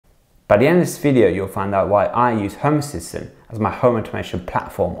By the end of this video, you'll find out why I use Home Assistant as my home automation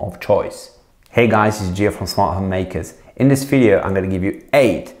platform of choice. Hey guys, this is Gio from Smart Home Makers. In this video, I'm going to give you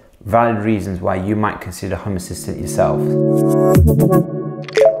 8 valid reasons why you might consider Home Assistant yourself.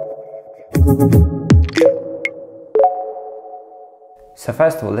 So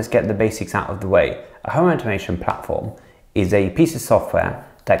first of all, let's get the basics out of the way. A home automation platform is a piece of software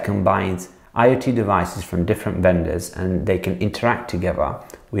that combines IoT devices from different vendors and they can interact together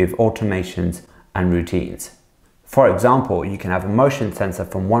with automations and routines. For example, you can have a motion sensor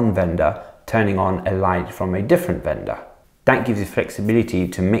from one vendor turning on a light from a different vendor. That gives you flexibility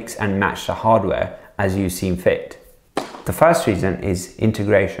to mix and match the hardware as you seem fit. The first reason is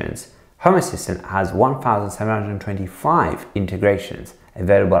integrations. Home Assistant has 1,725 integrations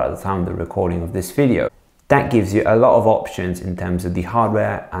available at the time of the recording of this video. That gives you a lot of options in terms of the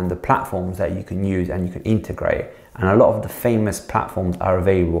hardware and the platforms that you can use and you can integrate. And a lot of the famous platforms are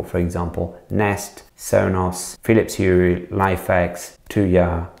available, for example, Nest, Sonos, Philips Hue, LifeX,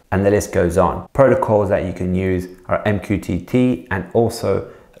 Tuya, and the list goes on. Protocols that you can use are MQTT, and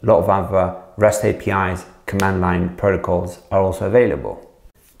also a lot of other REST APIs, command line protocols are also available.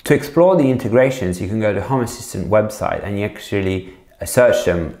 To explore the integrations, you can go to Home Assistant website and you actually search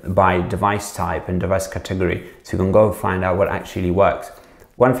them by device type and device category, so you can go and find out what actually works.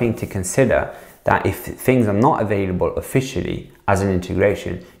 One thing to consider, that if things are not available officially as an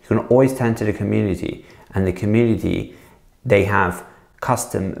integration, you can always turn to the community, and the community, they have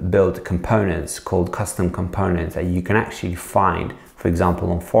custom built components called custom components that you can actually find, for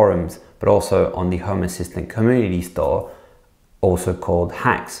example, on forums, but also on the Home Assistant community store, also called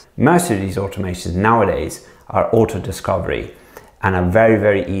hacks. Most of these automations nowadays are auto discovery and are very,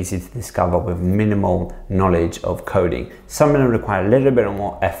 very easy to discover with minimal knowledge of coding. Some of them require a little bit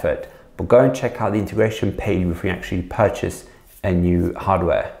more effort, but go and check out the integration page before you actually purchase a new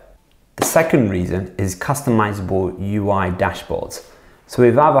hardware. The second reason is customizable UI dashboards. So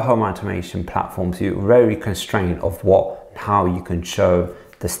with other home automation platforms, you're very constrained of what and how you can show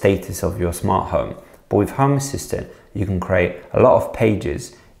the status of your smart home. But with Home Assistant, you can create a lot of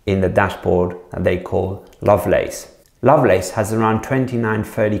pages in the dashboard that they call Lovelace. Lovelace has around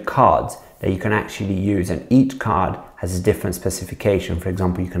 29-30 cards that you can actually use, and each card has a different specification. For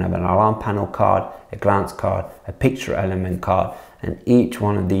example, you can have an alarm panel card, a glance card, a picture element card, and each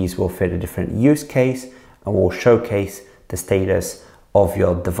one of these will fit a different use case and will showcase the status of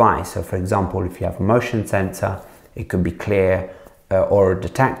your device. So for example, if you have a motion sensor, it could be clear or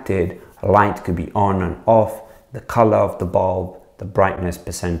detected, a light could be on and off, the color of the bulb, the brightness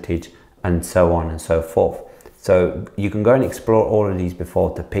percentage, and so on and so forth. So you can go and explore all of these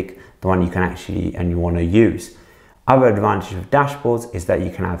before to pick the one you can actually and you want to use. Other advantage of dashboards is that you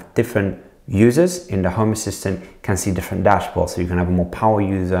can have different users in the Home Assistant can see different dashboards. So you can have a more power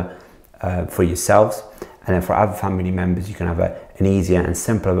user for yourselves, and then for other family members, you can have an easier and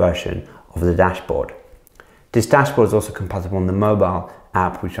simpler version of the dashboard. This dashboard is also compatible on the mobile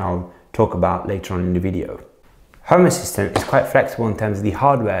app, which I'll talk about later on in the video. Home Assistant is quite flexible in terms of the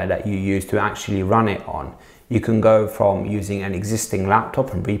hardware that you use to actually run it on. You can go from using an existing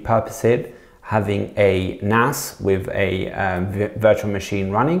laptop and repurpose it, having a NAS with a virtual machine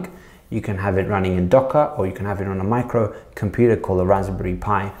running. You can have it running in Docker, or you can have it on a micro computer called a Raspberry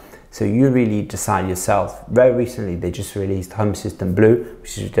Pi. So you really decide yourself. Very recently, they just released Home Assistant Blue,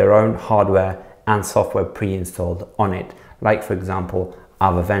 which is their own hardware and software pre-installed on it, like for example,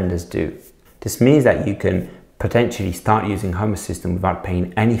 other vendors do. This means that you can potentially start using Home Assistant without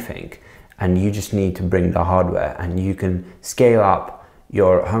paying anything, and you just need to bring the hardware, and you can scale up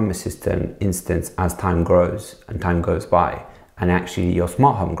your Home Assistant instance as time grows and time goes by, and actually your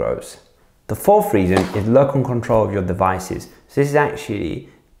smart home grows. The fourth reason is local control of your devices. So this is actually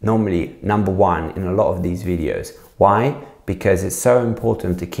normally number one in a lot of these videos. Why? Because it's so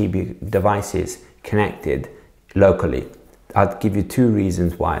important to keep your devices connected locally. I'll give you 2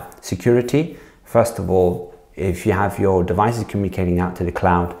 reasons why. Security. First of all, if you have your devices communicating out to the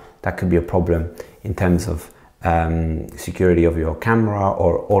cloud, that could be a problem in terms of security of your camera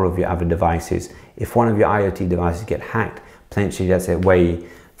or all of your other devices. If one of your IoT devices get hacked, potentially that's a way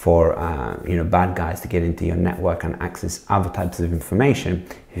for bad guys to get into your network and access other types of information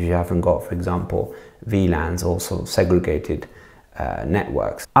if you haven't got, for example, VLANs, also segregated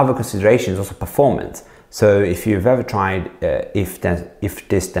networks. Other considerations, also performance. So if you've ever tried if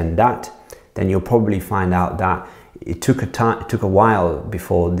this then that, then you'll probably find out that it took a while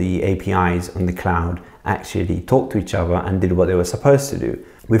before the APIs on the cloud actually talked to each other and did what they were supposed to do.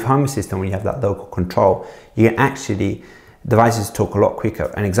 With Home Assistant, when you have that local control, you can actually, devices talk a lot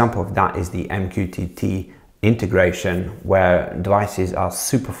quicker. An example of that is the MQTT integration where devices are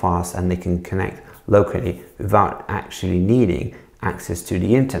super fast and they can connect locally without actually needing access to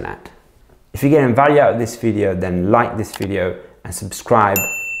the internet. If you're getting value out of this video, then like this video and subscribe,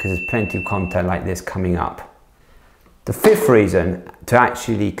 because there's plenty of content like this coming up. The fifth reason to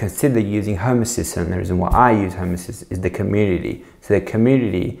actually consider using Home Assistant, the reason why I use Home Assistant, is the community. So the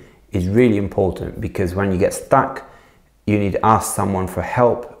community is really important, because when you get stuck, you need to ask someone for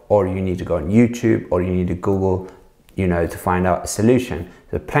help, or you need to go on YouTube, or you need to Google, to find out a solution.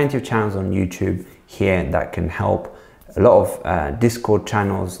 There are plenty of channels on YouTube here that can help. A lot of Discord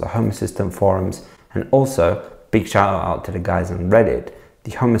channels, the Home Assistant forums, and also big shout out to the guys on Reddit,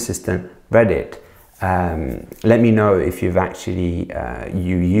 the Home Assistant Reddit. Let me know if you've actually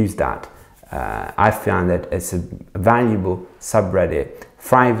you use that. I found that it's a valuable subreddit,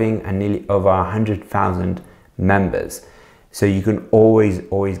 thriving and nearly over 100,000 members. So you can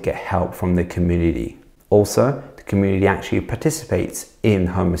always get help from the community. Also, the community actually participates in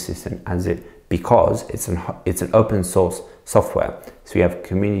Home Assistant because it's an open source software. So you have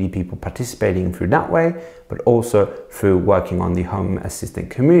community people participating through that way, but also through working on the Home Assistant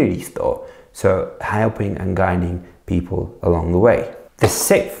community store. So helping and guiding people along the way. The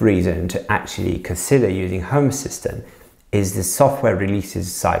sixth reason to actually consider using Home Assistant is the software releases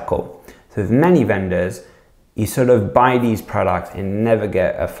cycle. So with many vendors, you sort of buy these products and never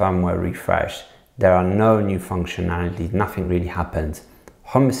get a firmware refresh. There are no new functionalities, nothing really happens.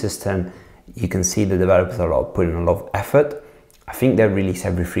 Home Assistant, you can see the developers are putting a lot of effort. I think they release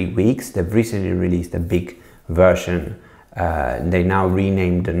every 3 weeks. They've recently released a big version. They now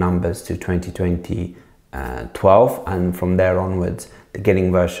renamed the numbers to 2020 12, and from there onwards they're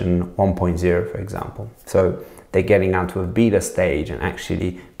getting version 1.0, for example. So they're getting out to a beta stage and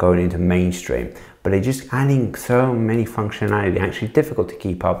actually going into mainstream, but they're just adding so many functionality, actually difficult to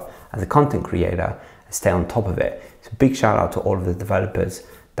keep up as a content creator and stay on top of it. So big shout out to all of the developers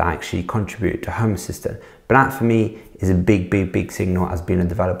that actually contribute to Home Assistant. But that for me is a big signal, as being a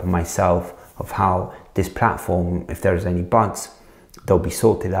developer myself, of how this platform, if there's any bugs, they'll be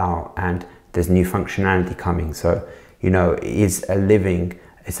sorted out and there's new functionality coming. So, it is a living,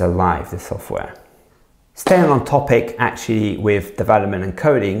 it's alive, the software. Staying on topic actually with development and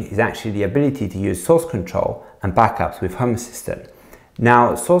coding is actually the ability to use source control and backups with Home Assistant.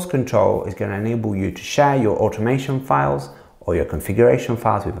 Now, source control is going to enable you to share your automation files or your configuration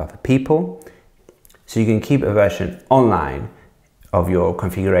files with other people. So you can keep a version online of your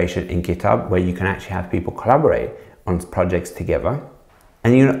configuration in GitHub, where you can actually have people collaborate on projects together.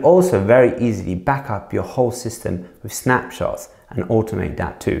 And you can also very easily back up your whole system with snapshots and automate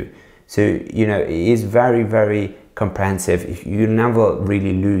that too. So, it is very comprehensive. You never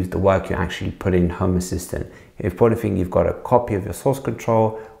really lose the work you actually put in Home Assistant. If you've got a copy of your source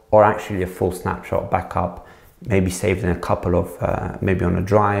control, or actually a full snapshot backup, maybe saved in a couple of, maybe on a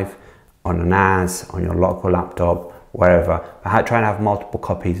drive, on a NAS, on your local laptop, wherever. I try to have multiple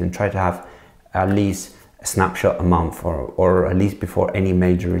copies and try to have at least a snapshot a month, or at least before any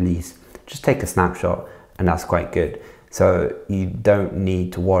major release. Just take a snapshot and that's quite good. So you don't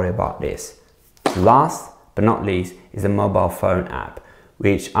need to worry about this. Last but not least is the mobile phone app,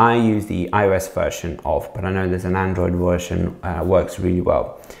 which I use the iOS version of, but I know there's an Android version, works really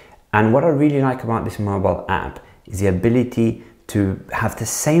well. And what I really like about this mobile app is the ability to have the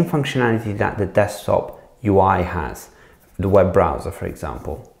same functionality that the desktop UI has, the web browser, for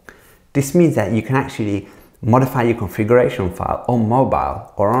example. This means that you can actually modify your configuration file on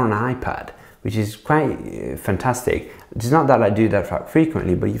mobile or on an iPad, which is quite fantastic. It's not that I do that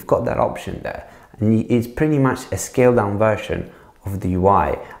frequently, but you've got that option there. And it's pretty much a scaled down version of the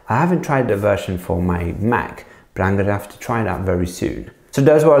UI. I haven't tried the version for my Mac, but I'm gonna have to try that very soon. So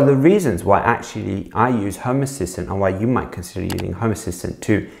those were the reasons why actually I use Home Assistant, and why you might consider using Home Assistant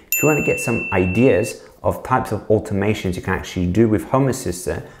too. If you want to get some ideas of types of automations you can actually do with Home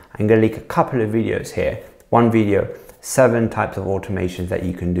Assistant, I'm going to link a couple of videos here. One video, 7 types of automations that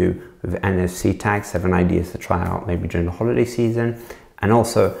you can do with NFC tags, 7 ideas to try out maybe during the holiday season. And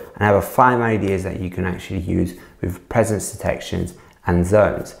also another 5 ideas that you can actually use with presence detections and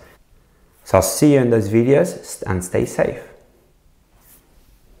zones. So I'll see you in those videos, and stay safe.